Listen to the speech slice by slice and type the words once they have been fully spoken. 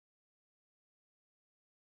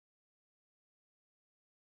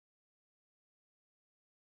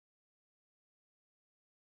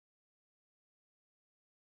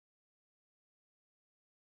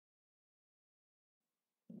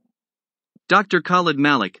Dr. KHALID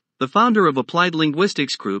MALIK, the founder of Applied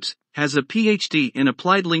Linguistics Groups, has a PhD in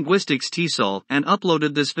Applied Linguistics TESOL and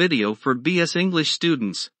uploaded this video for BS English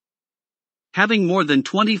students. Having more than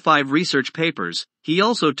 25 research papers, he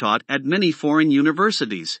also taught at many foreign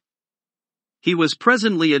universities. He was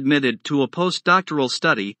presently admitted to a postdoctoral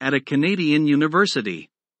study at a Canadian university.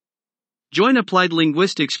 Join Applied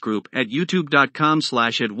Linguistics Group at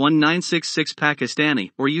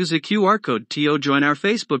youtube.com/@1966Pakistani or use a QR code to join our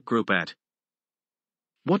Facebook group at.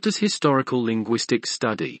 What does historical linguistics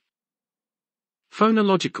study?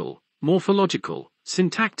 Phonological, morphological,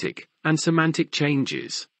 syntactic, and semantic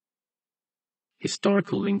changes.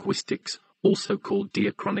 Historical linguistics, also called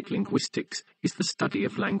diachronic linguistics, is the study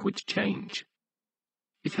of language change.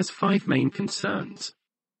 It has 5 main concerns.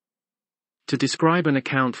 To describe and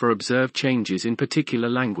account for observed changes in particular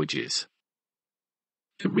languages.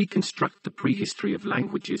 To reconstruct the prehistory of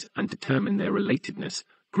languages and determine their relatedness,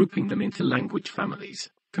 grouping them into language families.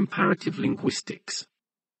 Comparative linguistics.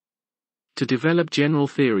 To develop general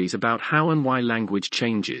theories about how and why language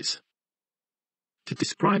changes. To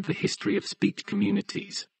describe the history of speech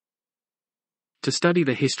communities. To study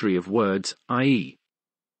the history of words, i.e.,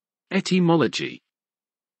 etymology.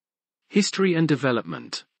 History and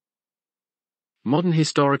development. Modern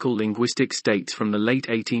historical linguistics dates from the late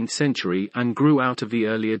 18th century and grew out of the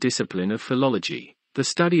earlier discipline of philology, the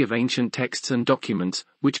study of ancient texts and documents,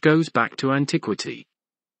 which goes back to antiquity.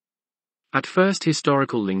 At first,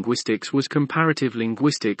 historical linguistics was comparative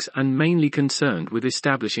linguistics and mainly concerned with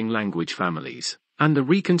establishing language families, and the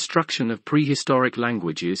reconstruction of prehistoric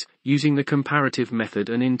languages, using the comparative method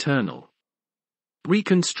and internal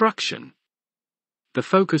reconstruction. The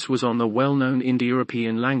focus was on the well-known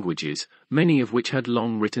Indo-European languages, many of which had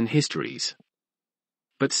long written histories.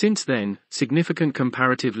 But since then, significant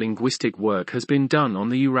comparative linguistic work has been done on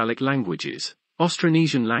the Uralic languages,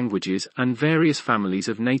 Austronesian languages, and various families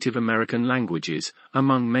of Native American languages,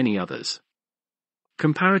 among many others.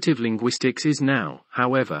 Comparative linguistics is now,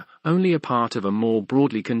 however, only a part of a more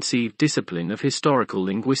broadly conceived discipline of historical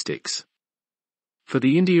linguistics. For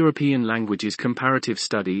the Indo-European languages, comparative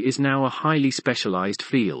study is now a highly specialized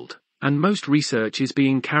field, and most research is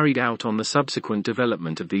being carried out on the subsequent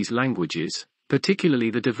development of these languages, particularly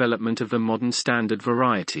the development of the modern standard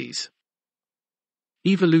varieties.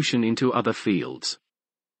 Evolution into other fields.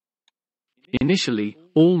 Initially,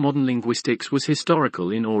 all modern linguistics was historical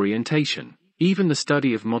in orientation. Even the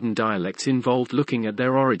study of modern dialects involved looking at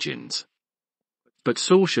their origins. But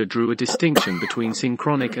Saussure drew a distinction between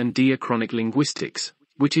synchronic and diachronic linguistics,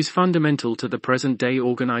 which is fundamental to the present-day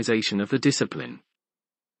organization of the discipline.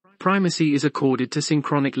 Primacy is accorded to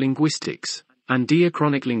synchronic linguistics, and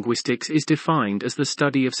diachronic linguistics is defined as the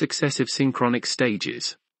study of successive synchronic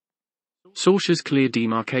stages. Saussure's clear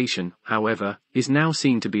demarcation, however, is now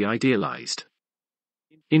seen to be idealized.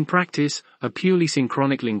 In practice, a purely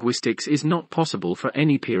synchronic linguistics is not possible for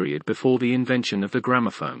any period before the invention of the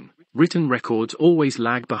gramophone. Written records always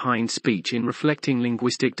lag behind speech in reflecting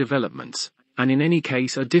linguistic developments, and in any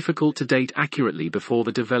case are difficult to date accurately before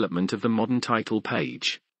the development of the modern title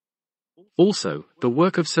page. Also, the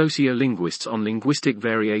work of sociolinguists on linguistic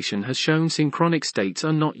variation has shown synchronic states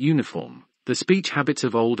are not uniform. The speech habits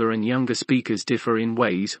of older and younger speakers differ in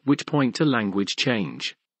ways which point to language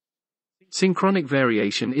change. Synchronic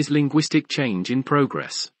variation is linguistic change in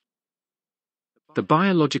progress. The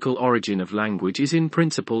biological origin of language is in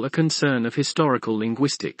principle a concern of historical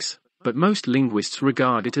linguistics, but most linguists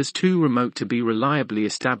regard it as too remote to be reliably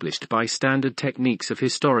established by standard techniques of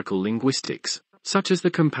historical linguistics, such as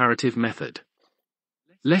the comparative method.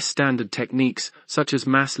 Less standard techniques, such as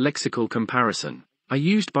mass lexical comparison, are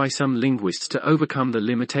used by some linguists to overcome the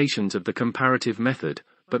limitations of the comparative method,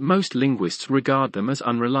 but most linguists regard them as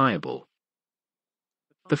unreliable.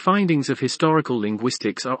 The findings of historical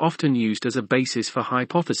linguistics are often used as a basis for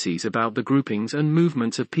hypotheses about the groupings and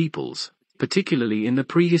movements of peoples, particularly in the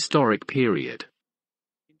prehistoric period.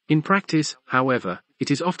 In practice, however, it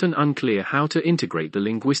is often unclear how to integrate the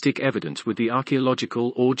linguistic evidence with the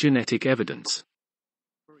archaeological or genetic evidence.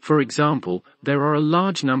 For example, there are a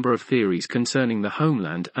large number of theories concerning the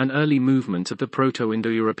homeland and early movement of the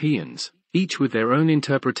Proto-Indo-Europeans, each with their own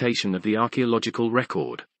interpretation of the archaeological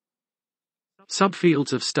record.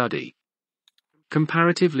 Subfields of study.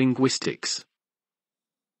 Comparative linguistics.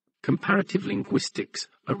 Comparative linguistics,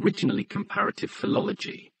 originally comparative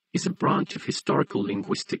philology, is a branch of historical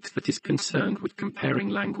linguistics that is concerned with comparing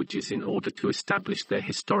languages in order to establish their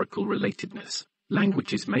historical relatedness.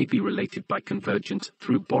 Languages may be related by convergence,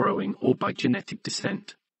 through borrowing, or by genetic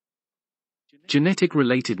descent. Genetic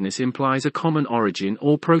relatedness implies a common origin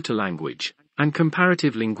or proto-language, and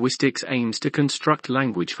comparative linguistics aims to construct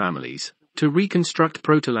language families, to reconstruct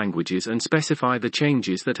proto-languages and specify the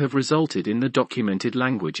changes that have resulted in the documented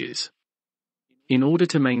languages. In order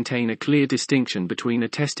to maintain a clear distinction between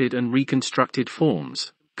attested and reconstructed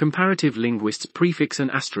forms, comparative linguists prefix an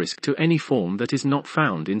asterisk to any form that is not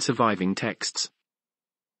found in surviving texts.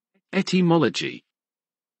 Etymology.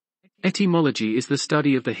 Etymology is the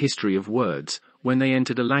study of the history of words, when they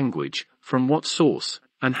entered a language, from what source,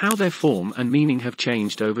 and how their form and meaning have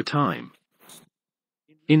changed over time.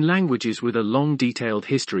 In languages with a long detailed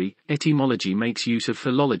history, etymology makes use of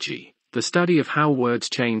philology, the study of how words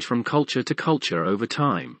change from culture to culture over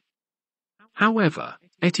time. However,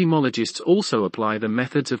 etymologists also apply the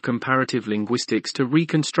methods of comparative linguistics to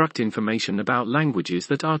reconstruct information about languages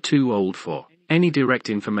that are too old for any direct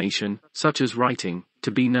information, such as writing,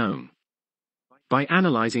 to be known. By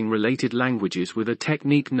analyzing related languages with a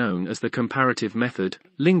technique known as the comparative method,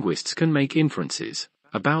 linguists can make inferences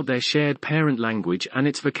about their shared parent language and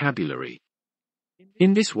its vocabulary.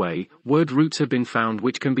 In this way, word roots have been found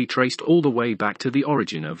which can be traced all the way back to the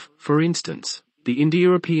origin of, for instance, the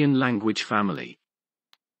Indo-European language family.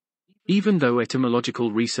 Even though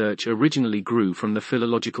etymological research originally grew from the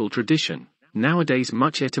philological tradition, nowadays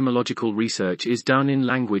much etymological research is done in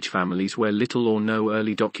language families where little or no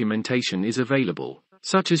early documentation is available,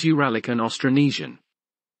 such as Uralic and Austronesian.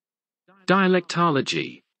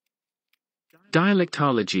 Dialectology.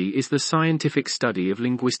 Dialectology is the scientific study of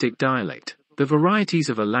linguistic dialect, the varieties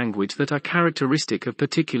of a language that are characteristic of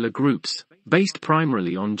particular groups, based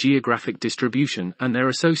primarily on geographic distribution and their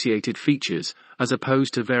associated features, as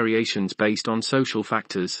opposed to variations based on social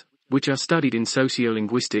factors, which are studied in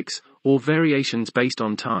sociolinguistics, or variations based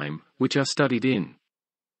on time, which are studied in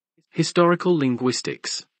historical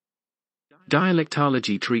linguistics.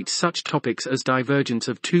 Dialectology treats such topics as divergence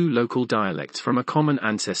of two local dialects from a common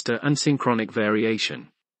ancestor and synchronic variation.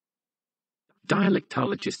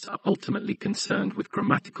 Dialectologists are ultimately concerned with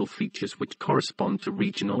grammatical features which correspond to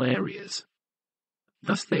regional areas.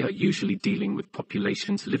 Thus they are usually dealing with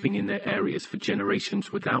populations living in their areas for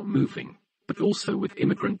generations without moving, but also with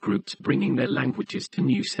immigrant groups bringing their languages to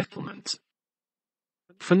new settlements.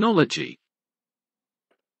 Phonology.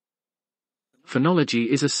 Phonology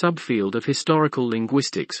is a subfield of historical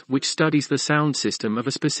linguistics which studies the sound system of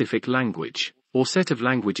a specific language, or set of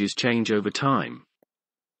languages change over time.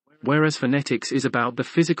 Whereas phonetics is about the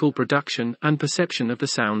physical production and perception of the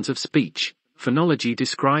sounds of speech, phonology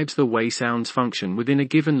describes the way sounds function within a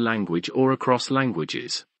given language or across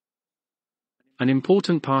languages. An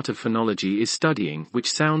important part of phonology is studying which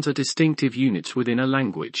sounds are distinctive units within a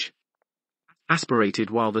language. Aspirated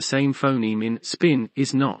while the same phoneme in spin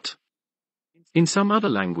is not. In some other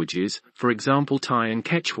languages, for example Thai and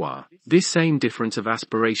Quechua, this same difference of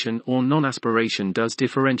aspiration or non-aspiration does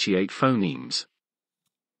differentiate phonemes.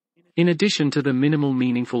 In addition to the minimal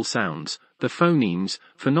meaningful sounds, the phonemes,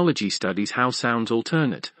 phonology studies how sounds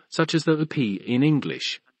alternate, such as the up in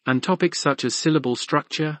English, and topics such as syllable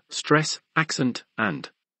structure, stress, accent,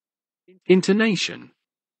 and intonation.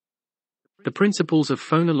 The principles of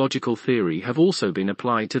phonological theory have also been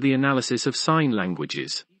applied to the analysis of sign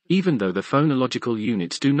languages, even though the phonological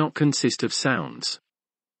units do not consist of sounds.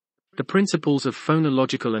 The principles of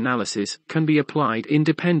phonological analysis can be applied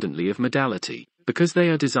independently of modality, because they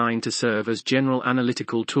are designed to serve as general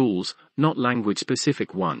analytical tools, not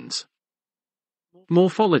language-specific ones.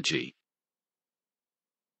 Morphology.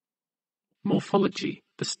 Morphology,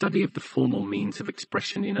 the study of the formal means of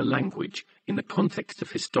expression in a language, in the context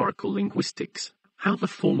of historical linguistics, how the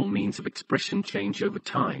formal means of expression change over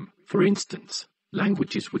time. For instance,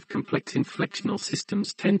 languages with complex inflectional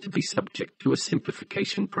systems tend to be subject to a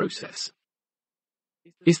simplification process.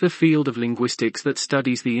 Is the field of linguistics that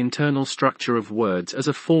studies the internal structure of words as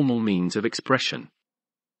a formal means of expression.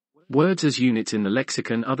 Words as units in the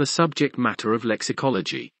lexicon are the subject matter of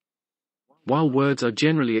lexicology. While words are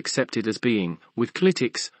generally accepted as being, with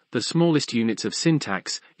clitics, the smallest units of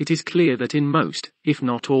syntax, it is clear that in most, if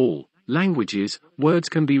not all, languages, words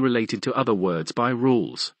can be related to other words by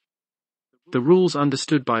rules. The rules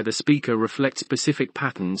understood by the speaker reflect specific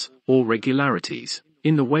patterns, or regularities,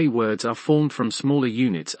 in the way words are formed from smaller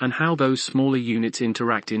units and how those smaller units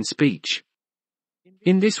interact in speech.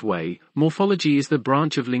 In this way, morphology is the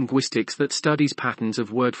branch of linguistics that studies patterns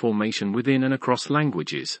of word formation within and across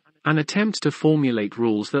languages, and attempts to formulate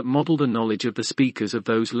rules that model the knowledge of the speakers of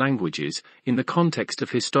those languages, in the context of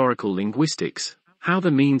historical linguistics, how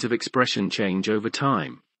the means of expression change over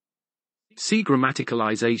time. See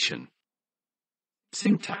grammaticalization.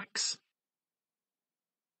 Syntax.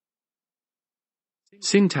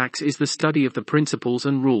 Syntax is the study of the principles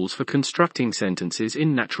and rules for constructing sentences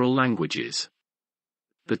in natural languages.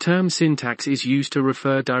 The term syntax is used to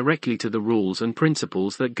refer directly to the rules and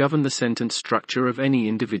principles that govern the sentence structure of any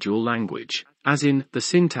individual language, as in, the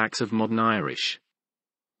syntax of modern Irish.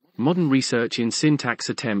 Modern research in syntax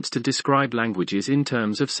attempts to describe languages in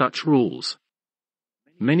terms of such rules.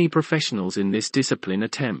 Many professionals in this discipline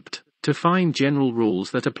attempt to find general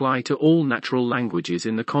rules that apply to all natural languages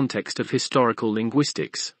in the context of historical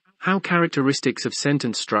linguistics, how characteristics of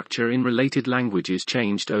sentence structure in related languages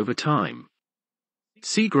changed over time.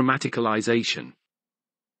 See grammaticalization.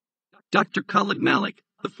 Dr. KHALID MALIK,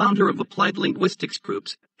 the founder of Applied Linguistics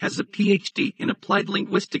Groups, has a PhD in Applied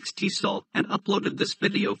Linguistics TESOL and uploaded this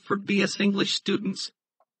video for BS English students.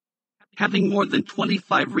 Having more than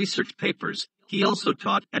 25 research papers, he also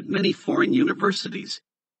taught at many foreign universities.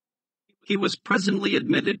 He was presently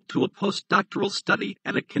admitted to a postdoctoral study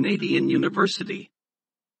at a Canadian university.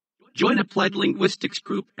 Join Applied Linguistics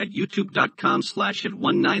Group at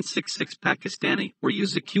youtube.com/@1966Pakistani or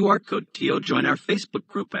use the QR code to join our Facebook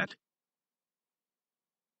group at